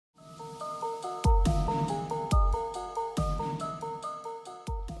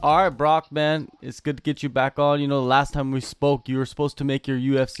All right, Brock, man, it's good to get you back on. The last time we spoke, you were supposed to make your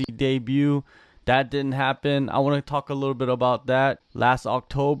UFC debut. That didn't happen. I want to talk a little bit about that. Last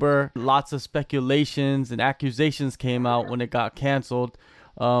October, lots of speculations and accusations came out when it got canceled.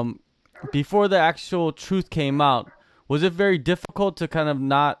 Um, Before the actual truth came out, was it very difficult to kind of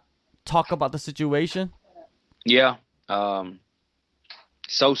not talk about the situation? Yeah. Um,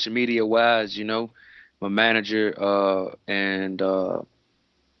 Social media wise, my manager and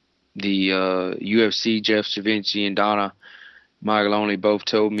the UFC, Jeff Stravinci and Donna Magaloni both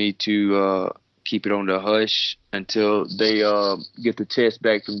told me to keep it on the hush until they get the test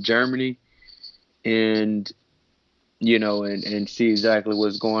back from Germany and and see exactly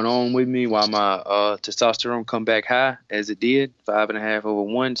what's going on with me while my testosterone come back high as it did,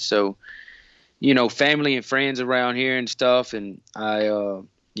 5.5/1. So family and friends around here and stuff. And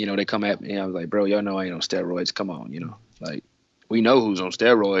they come at me. I was like, bro, y'all know I ain't on steroids. Come on, like we know who's on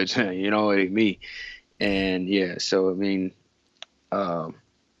steroids. It ain't me. And yeah, so I mean, um,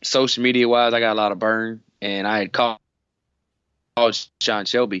 social media wise, I got a lot of burn, and I had called Sean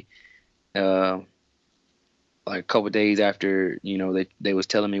Shelby, uh, like a couple of days after, they was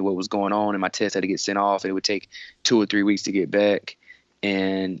telling me what was going on, and my test had to get sent off. It would take 2 or 3 weeks to get back.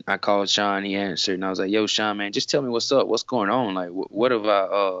 And I called Sean. He answered, and I was like, "Yo, Sean, man, just tell me what's up. What's going on? Like, what have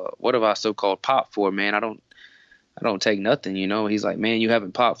I so-called popped for, man? I don't take nothing, He's like, "Man, you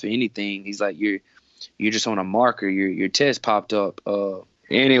haven't popped for anything." He's like, "You're just on a marker. Your test popped up."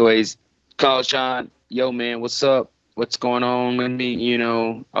 Anyways, called Sean. Yo, man, what's up? What's going on with me?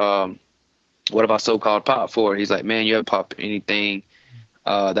 What have I so-called popped for? He's like, "Man, you haven't popped for anything.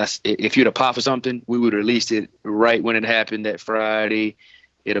 That's if you'd have popped for something, we would have released it right when it happened that Friday.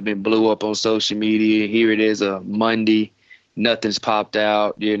 It'd have been blew up on social media. Here it is, a Monday, nothing's popped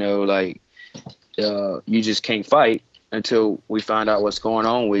out. You just can't fight until we find out what's going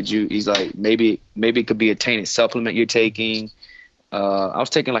on with you." He's like, maybe it could be a tainted supplement you're taking. I was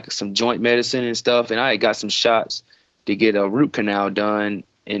taking like some joint medicine and stuff, and I had got some shots to get a root canal done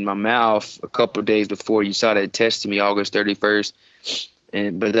in my mouth a couple of days before you saw that test to me August 31st.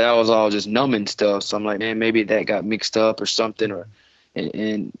 But that was all just numbing stuff. So I'm like, man, maybe that got mixed up or something.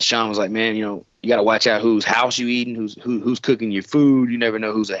 And Sean was like, man, you got to watch out whose house you eating, who's cooking your food. You never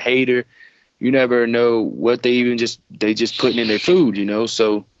know who's a hater. You never know what they just putting in their food,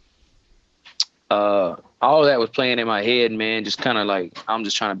 So all of that was playing in my head, man. Just kind of like I'm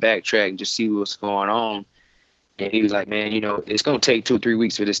just trying to backtrack and just see what's going on. And he was like, man, it's gonna take 2 or 3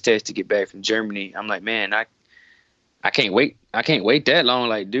 weeks for this test to get back from Germany. I'm like, man, I can't wait. I can't wait that long.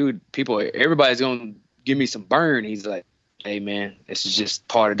 Like, dude, everybody's gonna give me some burn. He's like, hey man, this is just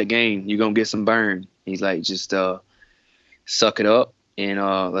part of the game. You're gonna get some burn. He's like, just suck it up and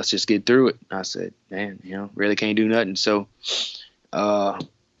let's just get through it. I said, man, really can't do nothing. So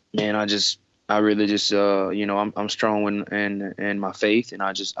man, I really just I'm strong in my faith, and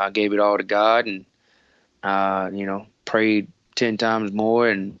I gave it all to God, and prayed 10 times more.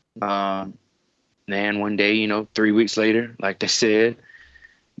 And man, one day, 3 weeks later, like they said,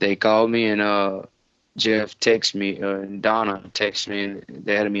 they called me, and Jeff texted me, and Donna texted me, and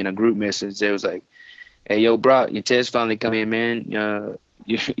they had me in a group message. They was like, hey, yo, Brock, your test finally come in, man.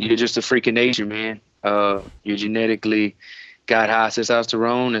 You're just a freak of nature, man. You're genetically got high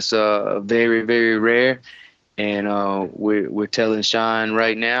testosterone. It's very, very rare. And we're telling Sean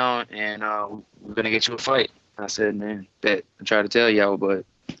right now, and we're going to get you a fight. I said, man, bet. I tried to tell y'all, but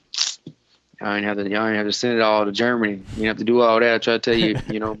y'all ain't have to send it all to Germany. You have to do all that. I try to tell you,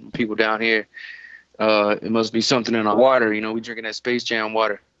 people down here, it must be something in our water. We drinking that Space Jam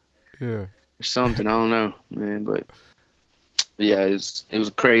water Yeah. or something. I don't know, man. But yeah, it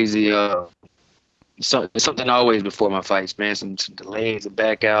was crazy. It's something always before my fights, man. Some delays, and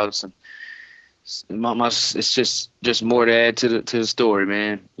backouts, and it's just more to add to the story,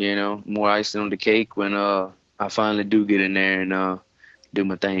 man. More icing on the cake when I finally do get in there and do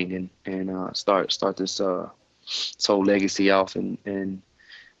my thing and start this whole legacy off in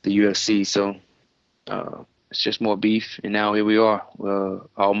the UFC. So it's just more beef, and now here we are,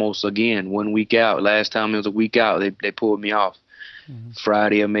 almost again 1 week out. Last time it was a week out, they pulled me off. Mhm.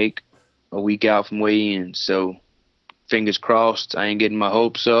 Friday I make a week out from weigh in. So fingers crossed, I ain't getting my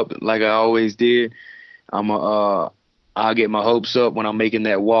hopes up like I always did. I'll get my hopes up when I'm making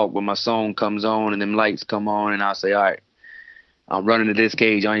that walk, when my song comes on and them lights come on, and I'll say, all right, I'm running to this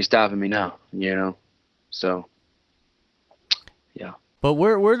cage. I ain't stopping me now. So, yeah. But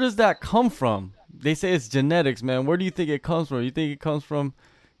where does that come from? They say it's genetics, man. Where do you think it comes from? You think it comes from,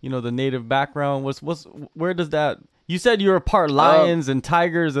 the native background? What's where does that? You said you were part Um, lions and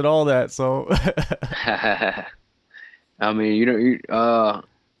tigers and all that, so I mean,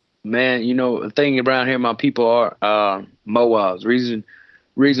 Man, you know, the thing around here, my people are Moabs. Reason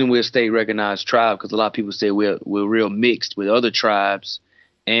we're a state recognized tribe because a lot of people say we're real mixed with other tribes,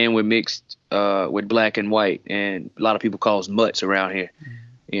 and we're mixed with black and white, and a lot of people call us mutts around here.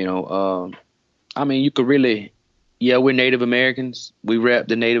 You know, I mean, you could really, yeah, we're Native Americans. We rep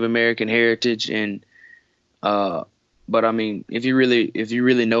the Native American heritage, and but I mean, if you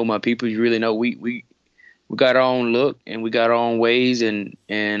really know my people, you really know we got our own look and we got our own ways, and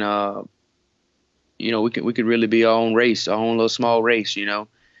you know, we could really be our own race, our own little small race, you know.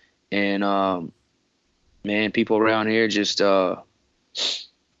 And man, people around here just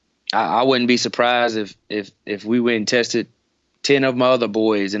I wouldn't be surprised if we went and tested 10 of my other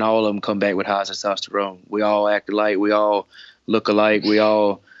boys and all of them come back with high testosterone. We all act alike, we all look alike, we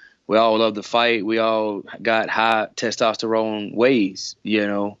all love to fight, we all got high testosterone ways, you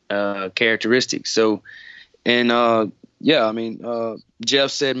know, characteristics. So, and yeah, I mean,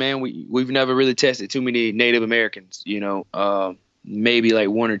 Jeff said, man, we've never really tested too many Native Americans, you know, maybe like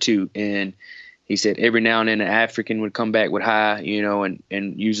one or two. And he said every now and then an African would come back with high, you know, and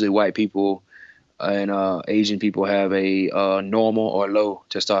usually white people and Asian people have a normal or low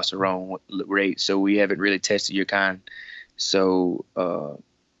testosterone rate. So we haven't really tested your kind. So,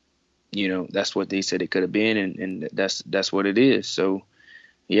 you know, that's what they said it could have been. And that's what it is. So,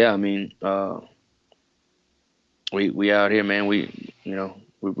 yeah, I mean, we out here, man. You know,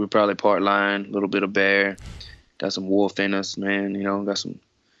 we probably part lion, a little bit of bear, got some wolf in us, man. You know, got some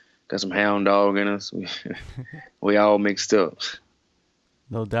hound dog in us. We all mixed up.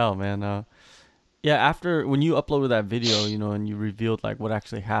 No doubt, man. Yeah, after when you uploaded that video, you know, and you revealed like what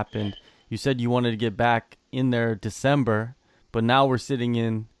actually happened, you said you wanted to get back in there December, but now we're sitting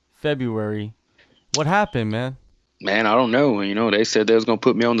in February. What happened, man? Man, I don't know. You know, they said they was gonna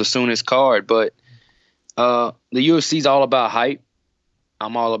put me on the soonest card, but the UFC's all about hype.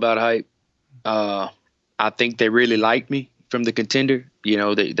 I'm all about hype. I think they really like me from the contender. You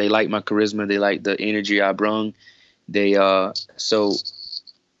know, they like my charisma. They like the energy I brung. They so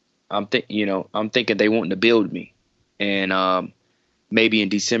I'm thinking they wanting to build me, and maybe in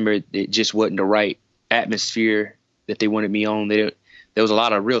December it just wasn't the right atmosphere that they wanted me on. There was a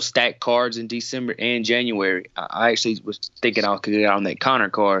lot of real stacked cards in December and January. I actually was thinking I could get on that Conor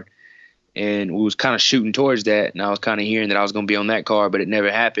card, and we was kind of shooting towards that, and I was kind of hearing that I was going to be on that card, but it never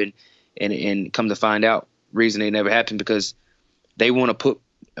happened. And come to find out, reason it never happened because they want to put.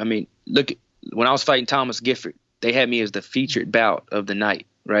 I mean, look, when I was fighting Thomas Gifford, they had me as the featured bout of the night,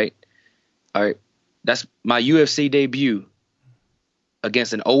 right? All right, that's my UFC debut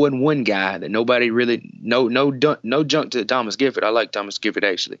against an 0-1 guy that nobody really no junk to Thomas Gifford. I like Thomas Gifford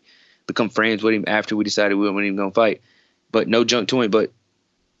actually. Become friends with him after we decided we weren't even gonna fight, but no junk to him. But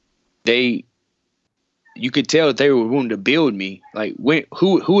you could tell that they were wanting to build me. Like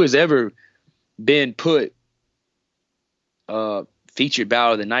who has ever been put featured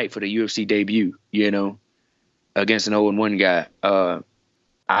bout of the night for the UFC debut? You know, against an 0-1 guy.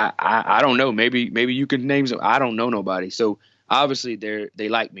 I don't know. Maybe you can name some. I don't know nobody. So obviously they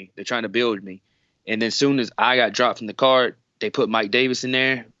like me. They're trying to build me. And then as soon as I got dropped from the card, they put Mike Davis in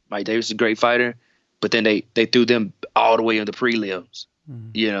there. Mike Davis is a great fighter, but then they threw them all the way in the prelims. Mm-hmm.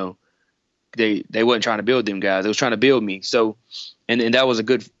 You know, they wasn't trying to build them guys. They was trying to build me. So, and that was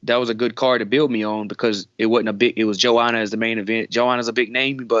a good card to build me on because it wasn't it was Joanna as the main event. Joanna's a big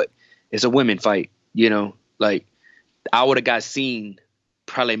name, but it's a women fight. You know, like I would have got seen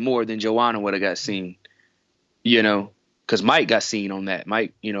probably more than Joanna would have got seen, you know, because Mike got seen on that.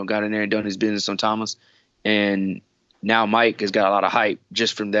 Mike, you know, got in there and done his business on Thomas. And now Mike has got a lot of hype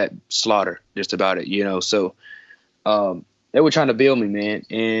just from that slaughter, just about it, you know. So they were trying to build me, man.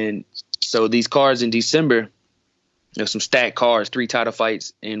 And so these cards in December, there's some stacked cards, 3 title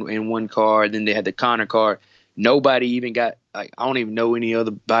fights in one card. Then they had the Conor card. Nobody even got, like, I don't even know any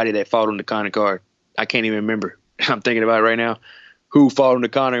other body that fought on the Conor card. I can't even remember. I'm thinking about it right now. Who fought on the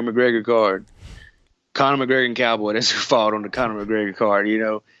Conor McGregor card? Conor McGregor and Cowboy. That's who fought on the Conor McGregor card, you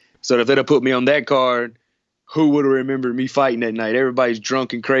know. So if they'd have put me on that card, who would have remembered me fighting that night? Everybody's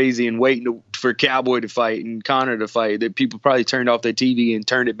drunk and crazy and waiting for Cowboy to fight and Conor to fight. That people probably turned off their TV and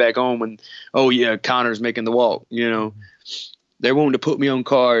turned it back on when, oh yeah, Conor's making the walk. You know, they're wanting to put me on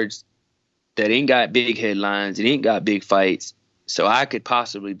cards that ain't got big headlines, it ain't got big fights, so I could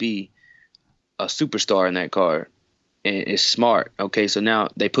possibly be a superstar in that card. And it's smart. Okay, so now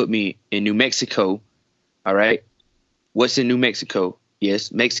they put me in New Mexico. All right, what's in New Mexico?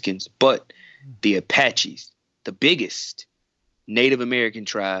 Yes, Mexicans, but the Apaches, the biggest Native American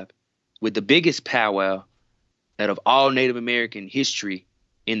tribe with the biggest powwow out of all Native American history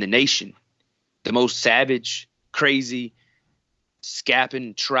in the nation, the most savage, crazy,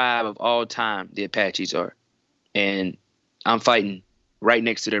 scapping tribe of all time, the Apaches are. And I'm fighting right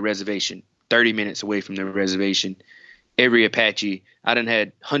next to their reservation, 30 minutes away from their reservation. Every Apache, I done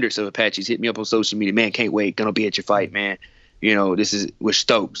had hundreds of Apaches hit me up on social media. Man, can't wait. Gonna be at your fight, man. We're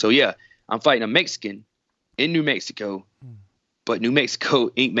stoked. So yeah, I'm fighting a Mexican in New Mexico, but New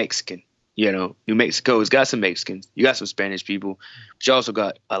Mexico ain't Mexican. New Mexico has got some Mexicans. You got some Spanish people, but you also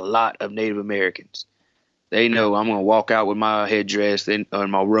got a lot of Native Americans. They know I'm gonna walk out with my headdress and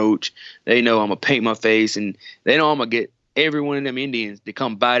my roach. They know I'm gonna paint my face, and they know I'm gonna get every one of them Indians to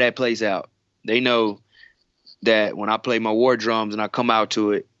come buy that place out. They know that when I play my war drums and I come out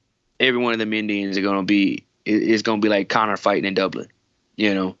to it, every one of them Indians are gonna be it's gonna be like Conor fighting in Dublin,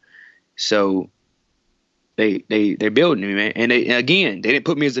 So they're building me, man. And they didn't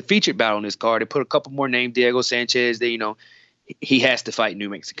put me as a featured battle on this card. They put a couple more names, Diego Sanchez. He has to fight New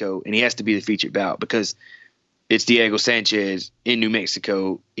Mexico, and he has to be the featured bout because it's Diego Sanchez in New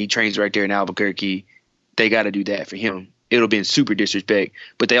Mexico. He trains right there in Albuquerque. They got to do that for him. It'll be in super disrespect.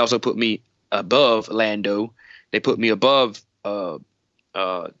 But they also put me above Lando. They put me above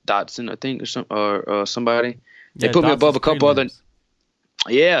Dotson, I think, or somebody. They put me above a couple other.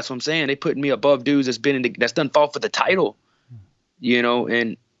 Yeah, that's what I'm saying. They put me above dudes that's done fought for the title,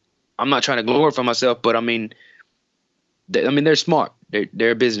 And I'm not trying to glorify myself, but I mean, they're smart.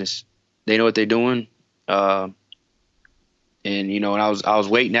 They're a business. They know what they're doing. And I was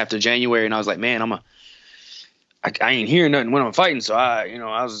waiting after January, and I was like, man, I ain't hearing nothing when I'm fighting. So I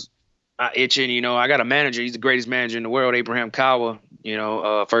was itching. I got a manager. He's the greatest manager in the world, Abraham Kawa.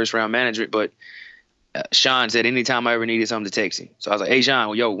 First round manager. But Sean said anytime I ever needed something to text him. So I was like, hey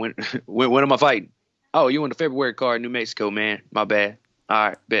Sean, when am I fighting? Oh, you on the February card, New Mexico, man. My bad. All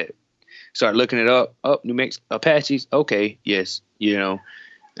right, bet. Start looking it up. New Mexico Apaches. Okay, yes, And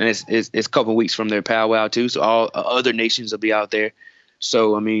it's a couple of weeks from their powwow too, so all other nations will be out there.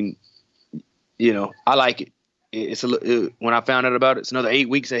 So I mean, I like it. When I found out about it, it's another 8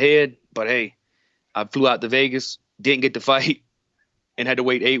 weeks ahead. But hey, I flew out to Vegas, didn't get to fight, and had to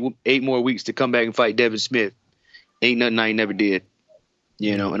wait eight more weeks to come back and fight Devin Smith. Ain't nothing I ain't never did.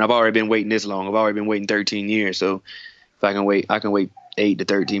 And I've already been waiting this long. I've already been waiting 13 years. So if I can wait 8 to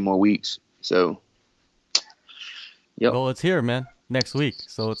 13 more weeks. So, yep. Well, it's here, man. Next week,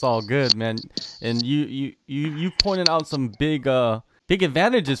 so it's all good, man. And you pointed out some big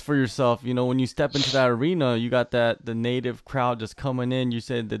advantages for yourself. When you step into that arena, you got the native crowd just coming in. You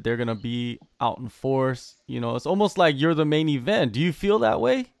said that they're gonna be out in force. It's almost like you're the main event. Do you feel that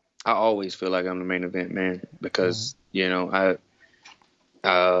way? I always feel like I'm the main event, man, because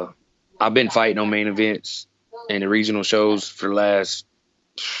I've been fighting on main events and the regional shows for the last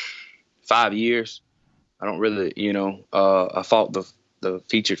 5 years. I don't really, I fought the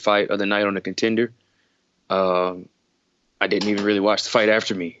featured fight of the night on the Contender. I didn't even really watch the fight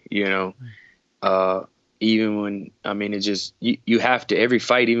after me, even when, it's just, you have to, every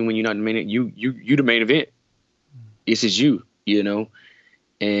fight, even when you're not the main, you the main event. This is you,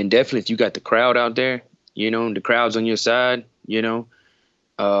 and definitely if you got the crowd out there, the crowd's on your side,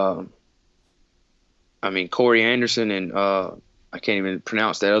 Corey Anderson and, I can't even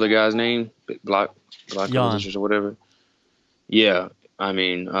pronounce that other guy's name, Block or whatever. Yeah.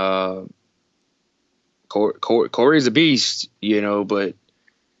 Corey's a beast, but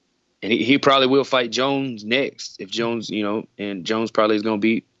and he probably will fight Jones next if Jones, and Jones probably is going to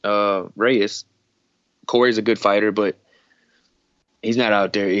beat Reyes. Corey's a good fighter, but he's not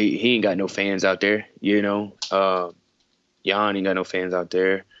out there. He ain't got no fans out there, Jan ain't got no fans out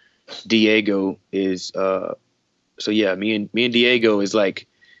there. Diego is so yeah, me and Diego is like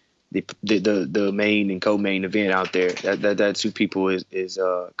the main and co-main event out there. That's who people is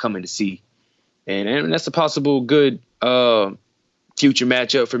coming to see. And that's a possible good future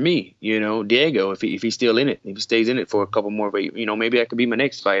matchup for me, Diego, if he's still in it, if he stays in it for a couple more, maybe that could be my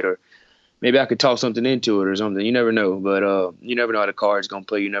next fight, or maybe I could talk something into it or something. You never know, but you never know how the card's gonna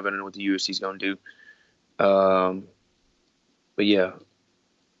play. You never know what the UFC's gonna do. But yeah,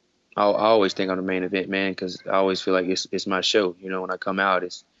 I always think I'm the main event, man, because I always feel like it's my show. When I come out,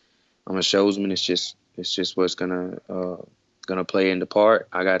 I'm a showsman. It's just what's gonna play in the part.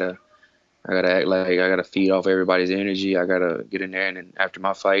 I gotta act like I gotta feed off everybody's energy. I gotta get in there, and then after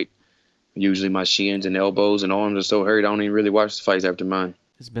my fight, usually my shins and elbows and arms are so hurt I don't even really watch the fights after mine.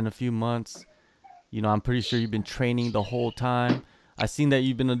 It's been a few months. I'm pretty sure you've been training the whole time. I've seen that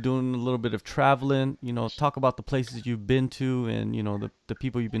you've been doing a little bit of traveling. Talk about the places you've been to and the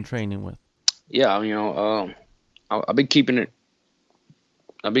people you've been training with. Yeah, I've been keeping it.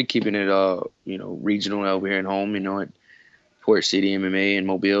 Regional over here at home. At Port City MMA and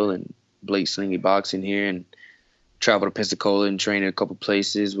Mobile and Blake Slingy Boxing here, and travel to Pensacola and train in a couple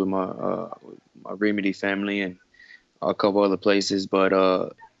places with my Remedy family and a couple other places. But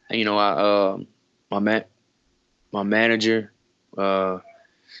you know, my manager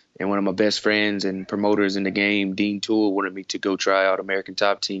and one of my best friends and promoters in the game, Dean Toole, wanted me to go try out American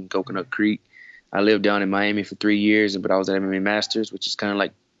Top Team Coconut Creek. I lived down in Miami for 3 years, but I was at MMA Masters, which is kind of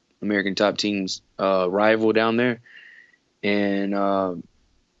like American Top Team's rival down there. And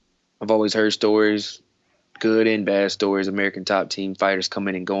I've always heard stories, good and bad stories, American Top Team fighters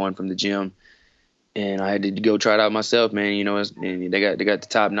coming and going from the gym. And I had to go try it out myself, man. You know, and they got the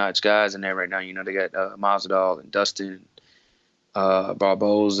top notch guys in there right now. You know, they got Masvidal and Dustin,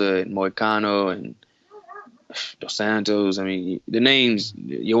 Barboza and Moicano and Dos Santos. I mean, the names,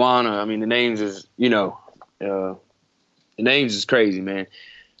 Joanna. I mean, the names is, you know, the names is crazy, man.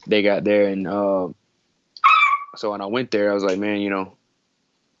 They got there, and so when I went there, I was like, man, you know,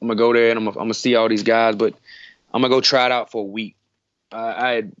 I'm gonna go there and I'm gonna see all these guys, but I'm gonna go try it out for a week.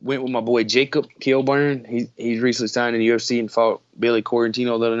 I went with my boy Jacob Kilburn. He's recently signed in the UFC and fought Billy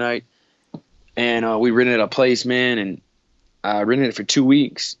Quarantino the other night. And we rented a place, man, and I rented it for 2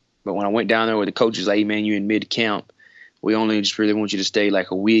 weeks. But when I went down there with the coaches, like, hey, man, you in mid-camp. We only just really want you to stay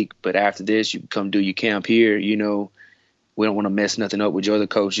like a week. But after this, you can come do your camp here. You know, we don't want to mess nothing up with your other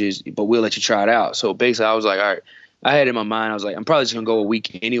coaches, but we'll let you try it out. So basically, I was like, all right. I had in my mind, I was like, I'm probably just going to go a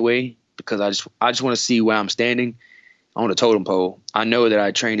week anyway because I just want to see where I'm standing on the totem pole. I know that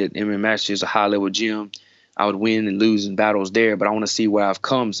I trained at MMA Masters, a high-level gym. I would win and lose in battles there, but I want to see where I've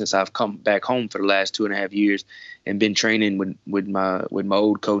come since I've come back home for the last 2.5 years and been training with my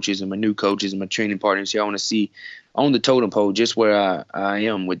old coaches and my new coaches and my training partners here. I want to see on the totem pole just where I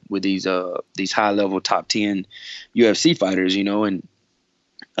am with these high-level top 10 UFC fighters, you know, and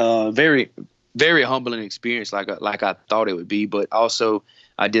very, very humbling experience like I thought it would be, but also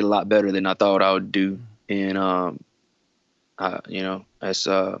I did a lot better than I thought I would do, and you know, that's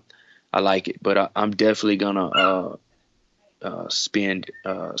I like it, but I'm definitely gonna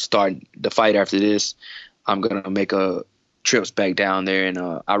start the fight after this. I'm gonna make a trips back down there,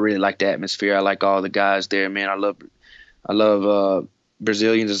 and I really like the atmosphere. I like all the guys there, man. I love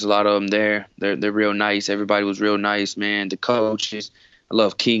Brazilians. There's a lot of them there. They're real nice. Everybody was real nice, man. The coaches. I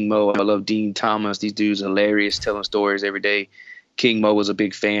love King Mo. I love Dean Thomas. These dudes are hilarious, telling stories every day. King Mo was a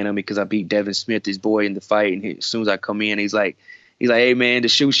big fan of me because I beat Devin Smith, his boy, in the fight. And as soon as I come in, he's like, hey man, the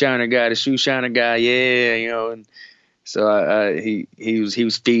shoe shiner guy, yeah, you know. And so he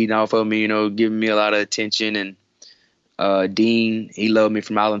was feeding off of me, you know, giving me a lot of attention. And Dean, he loved me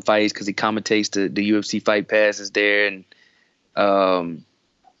from Island Fights because he commentates the UFC Fight Passes there. And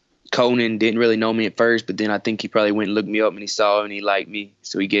Conan didn't really know me at first, but then I think he probably went and looked me up and he saw and he liked me,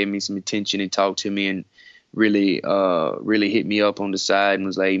 so he gave me some attention and talked to me and really hit me up on the side and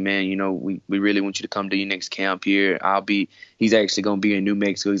was like, hey, man, you know, we really want you to come to your next camp here. He's actually going to be in New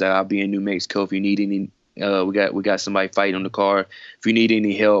Mexico. He's like, I'll be in New Mexico if you need any, we got somebody fighting on the card. If you need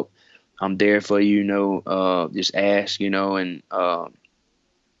any help, I'm there for you, you know, just ask, you know, and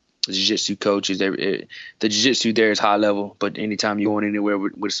the jiu-jitsu coaches, the jiu-jitsu there is high level, but anytime you're going anywhere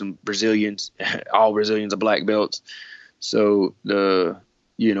with some Brazilians, all Brazilians are black belts. So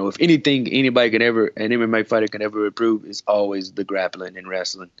you know, if anything, an MMA fighter can ever improve, is always the grappling and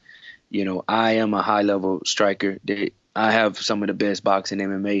wrestling. You know, I am a high-level striker. I have some of the best boxing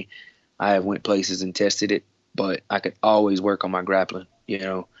MMA. I have went places and tested it, but I could always work on my grappling, you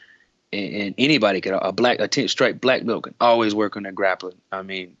know. And anybody could, a 10th stripe black belt can always work on their grappling. I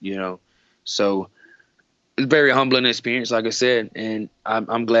mean, you know, so it's a very humbling experience, like I said, and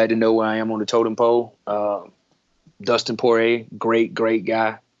I'm glad to know where I am on the totem pole. Dustin Poirier, great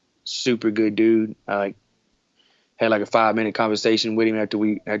guy, super good dude. I had like a 5-minute conversation with him after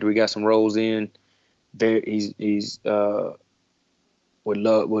we got some rolls in. He's would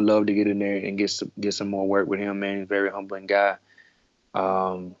love to get in there and get some more work with him, man. He's a very humbling guy.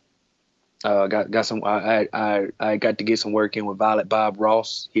 I got to get some work in with Violet Bob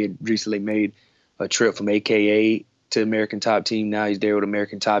Ross. He had recently made a trip from AKA to American Top Team. Now he's there with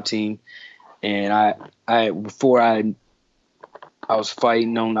American Top Team. And before I was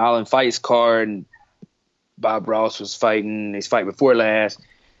fighting on Island Fights card, and Bob Ross was fighting his fight before last.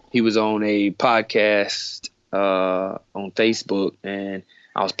 He was on a podcast on Facebook, and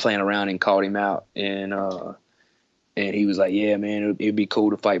I was playing around and called him out. And he was like, yeah, man, it'd be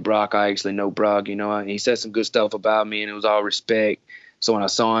cool to fight Brock. I actually know Brock, you know. And he said some good stuff about me, and it was all respect. So when I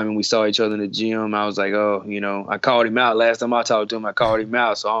saw him and we saw each other in the gym, I was like, oh, you know, I called him out. Last time I talked to him, I called him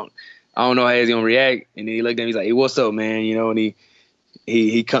out. So I don't know how he's going to react. And then he looked at me, he's like, hey, what's up, man? You know, and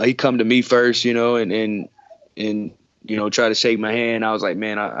he come to me first, you know, and you know, try to shake my hand. I was like,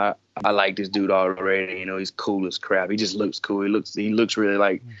 man, I I like this dude already. You know, he's cool as crap. He just looks cool. He looks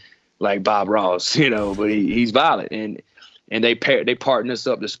really like Bob Ross, you know, but he's violent. And they partnered us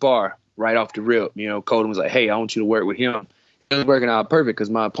up to spar right off the rip. You know, Colton was like, hey, I want you to work with him. It was working out perfect because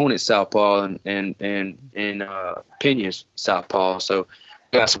my opponent's southpaw and Pena's southpaw. So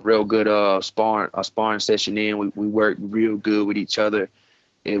we got some real good sparring session in. We work real good with each other.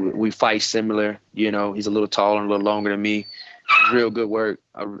 We fight similar. You know, he's a little taller and a little longer than me. Real good work.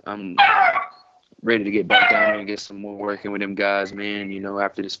 I'm ready to get back down there and get some more working with them guys, man. You know,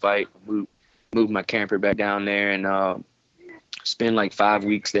 after this fight, move my camper back down there and spend like 5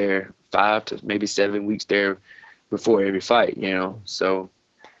 weeks there, 5 to maybe 7 weeks there before every fight, you know. So,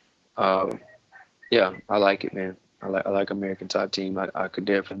 yeah, I like it, man. I like American Top Team. I could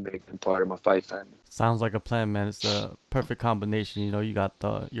definitely make them part of my fight family. Sounds like a plan, man. It's the perfect combination. You know, you got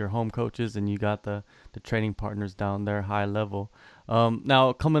your home coaches and you got the training partners down there, high level.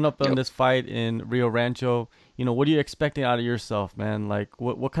 Now coming up on this fight in Rio Rancho, you know, what are you expecting out of yourself, man? Like,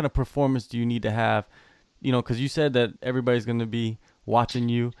 what kind of performance do you need to have? You know, because you said that everybody's going to be watching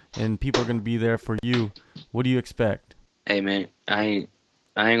you and people are going to be there for you. What do you expect? Hey, man, I ain't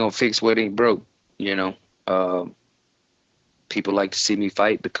gonna fix what ain't broke. You know, people like to see me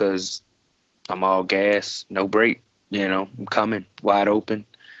fight because I'm all gas, no break. You know, I'm coming wide open,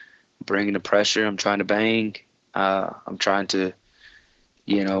 bringing the pressure. I'm trying to bang. I'm trying to,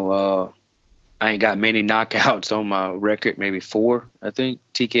 you know, I ain't got many knockouts on my record, maybe 4, I think,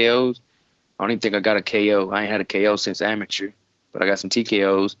 TKOs. I don't even think I got a KO. I ain't had a KO since amateur, but I got some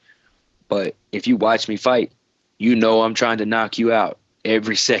TKOs. But if you watch me fight, you know I'm trying to knock you out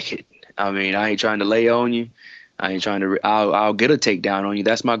every second. I mean, I ain't trying to lay on you. I ain't trying to. I'll get a takedown on you.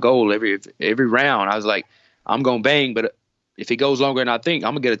 That's my goal every round. I was like, I'm gonna bang, but if it goes longer than I think,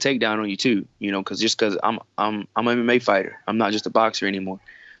 I'm gonna get a takedown on you too. You know, because I'm an MMA fighter. I'm not just a boxer anymore.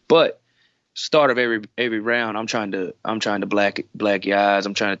 But start of every round, I'm trying to black your eyes.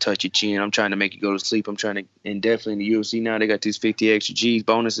 I'm trying to touch your chin. I'm trying to make you go to sleep. I'm trying to, and definitely in the UFC now they got these 50 extra G's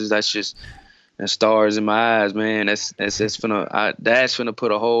bonuses. That's stars in my eyes, man. That's finna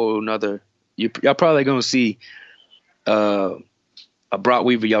put a whole nother. Y'all probably gonna see a Brock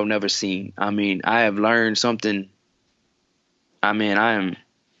Weaver y'all never seen. I mean, I have learned something. I mean, I'm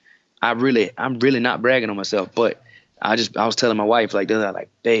really not bragging on myself, but I was telling my wife like,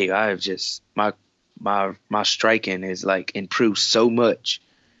 babe, I have just my striking is like improved so much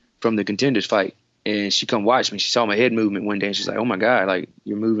from the Contenders fight. And she come watch me. She saw my head movement one day and she's like, oh my God, like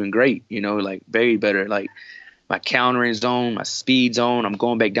you're moving great, you know, like very better. Like my countering zone, my speed zone. I'm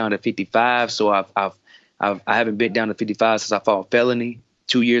going back down to 55. So I haven't been down to 55 since I fought Felony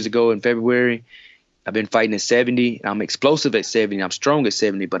 2 years ago in February. I've been fighting at 70. I'm explosive at 70. I'm strong at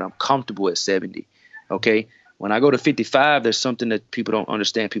 70, but I'm comfortable at 70. Okay. When I go to 55, there's something that people don't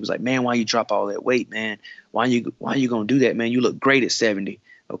understand. People's like, man, why you drop all that weight, man? Why you gonna do that, man? You look great at 70.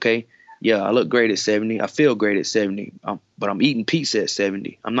 Okay. Yeah, I look great at 70. I feel great at 70. But I'm eating pizza at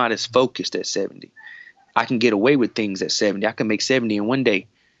 70. I'm not as focused at 70. I can get away with things at 70. I can make 70 in one day.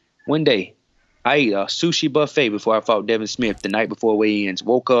 One day, I ate a sushi buffet before I fought Devin Smith the night before weigh-ins.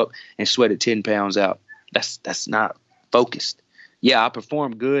 Woke up and sweated 10 pounds out. That's not focused. Yeah, I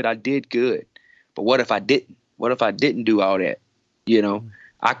performed good. I did good. But what if I didn't? What if I didn't do all that? You know,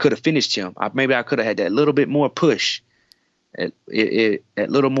 I could have finished him. Maybe I could have had that little bit more push. That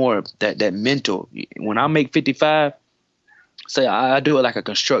little more that mental. When I make 55, say I do it like a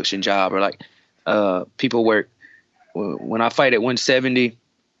construction job or like people work. When I fight at 170,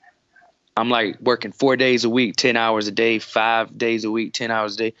 I'm like working 4 days a week, 10 hours a day, 5 days a week, 10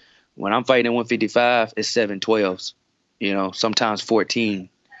 hours a day. When I'm fighting at 155, it's 7/12s. You know, sometimes 14.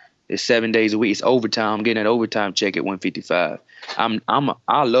 It's 7 days a week. It's overtime. I'm getting an overtime check at 155.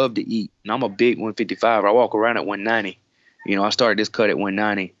 I love to eat, and I'm a big 155. I walk around at 190. You know, I started this cut at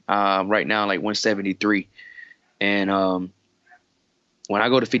 190. Right now, like 173. And when I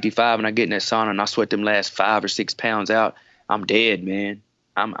go to 55 and I get in that sauna and I sweat them last 5 or 6 pounds out, I'm dead, man.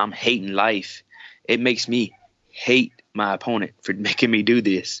 I'm hating life. It makes me hate my opponent for making me do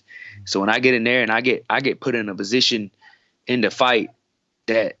this. So when I get in there and I get put in a position in the fight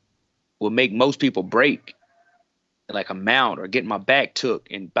that will make most people break, like a mount or get my back took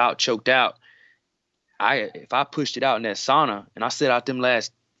and about choked out. If I pushed it out in that sauna and I sit out them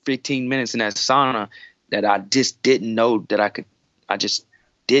last 15 minutes in that sauna that I just didn't know that I could, I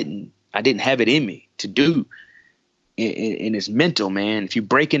didn't have it in me to do. And it's mental, man. If you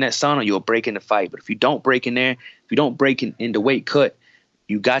break in that sauna, you'll break in the fight. But if you don't break in there, if you don't break in the weight cut,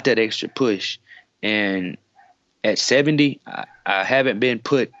 you got that extra push. And at 70, I haven't been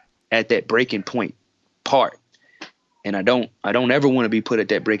put at that breaking point part. And I don't ever want to be put at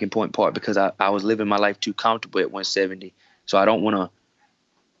that breaking point part because I was living my life too comfortable at 170. So I don't want to.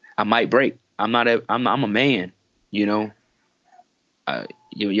 I might break. I'm a man. You know,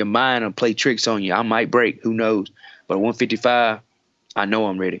 your mind will play tricks on you. I might break. Who knows? But 155, I know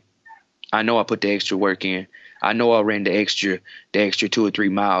I'm ready. I know I put the extra work in. I know I ran the extra 2 or 3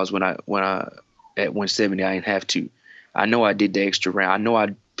 miles when I at 170 I didn't have to. I know I did the extra round. I know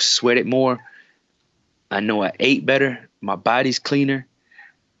I sweated more. I know I ate better. My body's cleaner.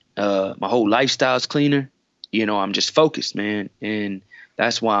 My whole lifestyle's cleaner. You know, I'm just focused, man, and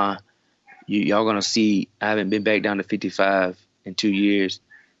that's why y'all gonna see I haven't been back down to 55 in 2 years.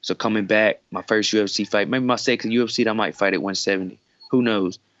 So coming back, my first UFC fight, maybe my second UFC, I might fight at 170. Who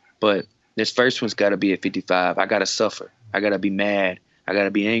knows? But this first one's got to be at 55. I got to suffer. I got to be mad. I got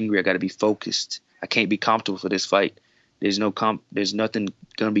to be angry. I got to be focused. I can't be comfortable for this fight. There's nothing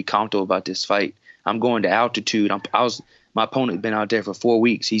gonna be comfortable about this fight. I'm going to altitude. My opponent's been out there for 4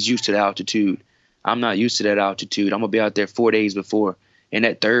 weeks. He's used to the altitude. I'm not used to that altitude. I'm gonna be out there 4 days before. In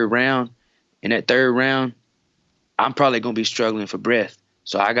that third round, I'm probably gonna be struggling for breath.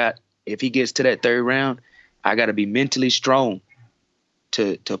 So if he gets to that third round, I gotta be mentally strong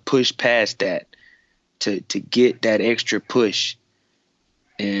to push past that, to get that extra push.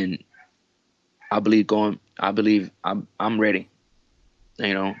 And I believe I'm ready.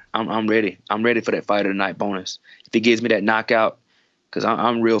 You know, I'm ready. I'm ready for that fight of the night bonus. If he gives me that knockout, because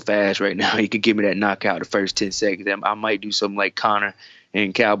I'm real fast right now, he could give me that knockout the first 10 seconds. I might do something like Conor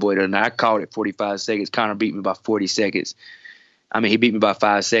and Cowboy tonight. I called it 45 seconds. Conor beat me by 40 seconds. I mean, he beat me by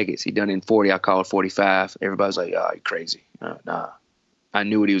 5 seconds. He done it in 40. I called 45. Everybody's like, "Oh, you're crazy." Nah, I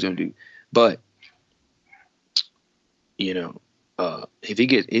knew what he was gonna do. But you know, if he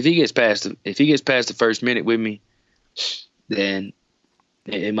gets past the first minute with me, then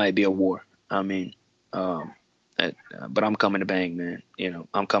it might be a war. I mean, but I'm coming to bang, man. You know,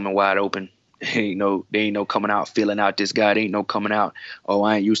 I'm coming wide open. There ain't no coming out feeling out this guy. There ain't no coming out, oh,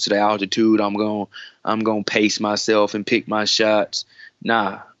 I ain't used to the altitude. I'm gonna pace myself and pick my shots.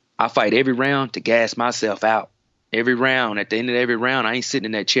 Nah, I fight every round to gas myself out. Every round, at the end of every round, I ain't sitting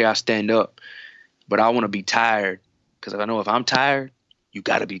in that chair. I stand up, but I want to be tired because I know if I'm tired, you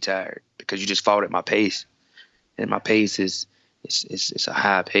got to be tired because you just fought at my pace, and my pace is it's a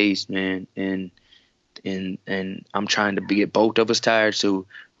high pace, man, and I'm trying to get both of us tired, so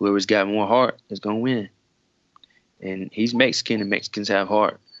whoever's got more heart is gonna win. And he's Mexican, and Mexicans have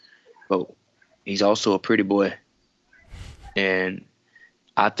heart, but he's also a pretty boy, and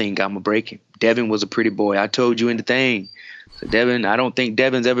I think I'm gonna break him. Devin was a pretty boy. I told you in the thing. So Devin, I don't think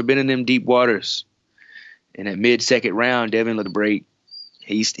Devin's ever been in them deep waters. In that mid-second round, Devin looked break.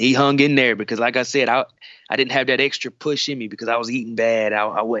 He hung in there because, like I said, I didn't have that extra push in me because I was eating bad.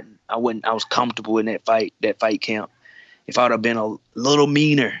 I was comfortable in that fight camp. If I would have been a little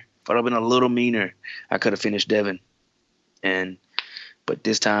meaner, I could have finished Devin. But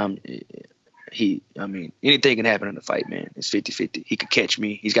this time, anything can happen in the fight, man. It's 50-50. He could catch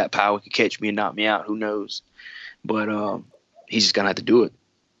me. He's got power. He could catch me and knock me out. Who knows? But he's just gonna have to do it.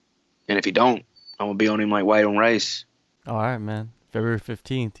 And if he don't, I'm gonna be on him like white on rice. All right, man. February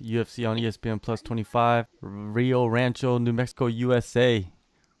 15th, UFC on ESPN Plus 25, Rio Rancho, New Mexico, USA.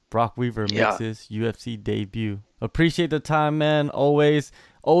 Brock Weaver makes his UFC debut. Appreciate the time, man. Always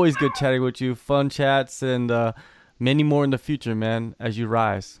good chatting with you. Fun chats and many more in the future, man, as you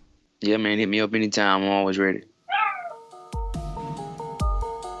rise. Yeah, man. Hit me up anytime. I'm always ready.